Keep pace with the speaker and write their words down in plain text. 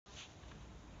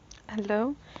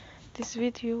Hello, this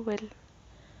video will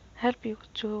help you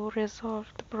to resolve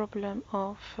the problem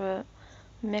of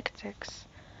Miktex,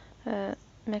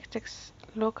 Miktex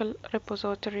local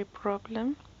repository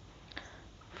problem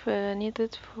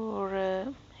needed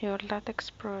for your Latex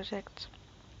project.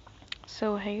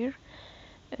 So here,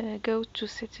 go to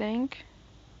Setting,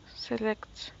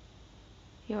 select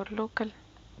your local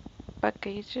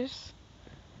packages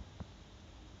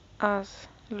as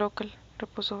local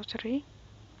repository,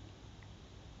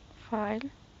 File,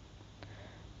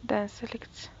 then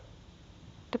select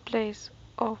the place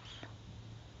of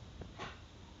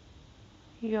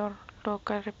your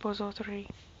local repository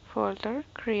folder,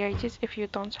 create it if you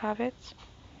don't have it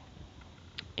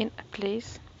in a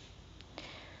place.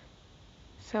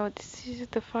 So this is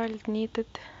the file needed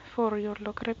for your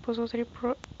local repository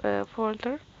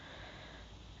folder.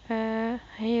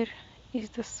 Here is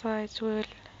the site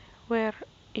where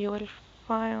you will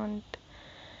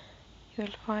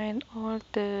find all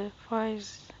the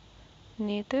files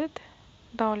needed.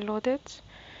 Download it.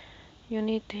 You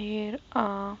need here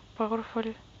a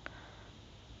powerful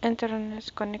internet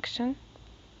connection.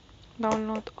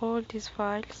 Download all these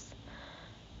files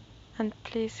and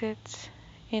place it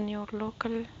in your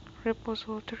local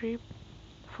repository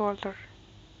folder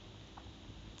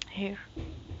here.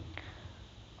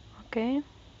 Okay,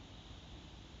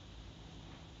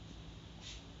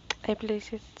 I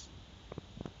place it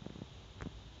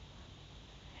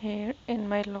here in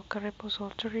my local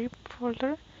repository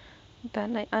folder,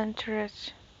 then I enter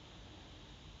it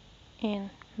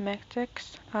in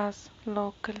Miktex as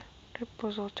local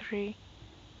repository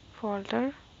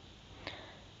folder,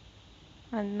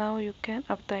 and now you can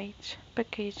update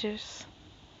packages.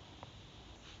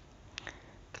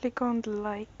 Click on the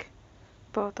like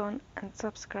button and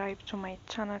subscribe to my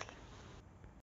channel.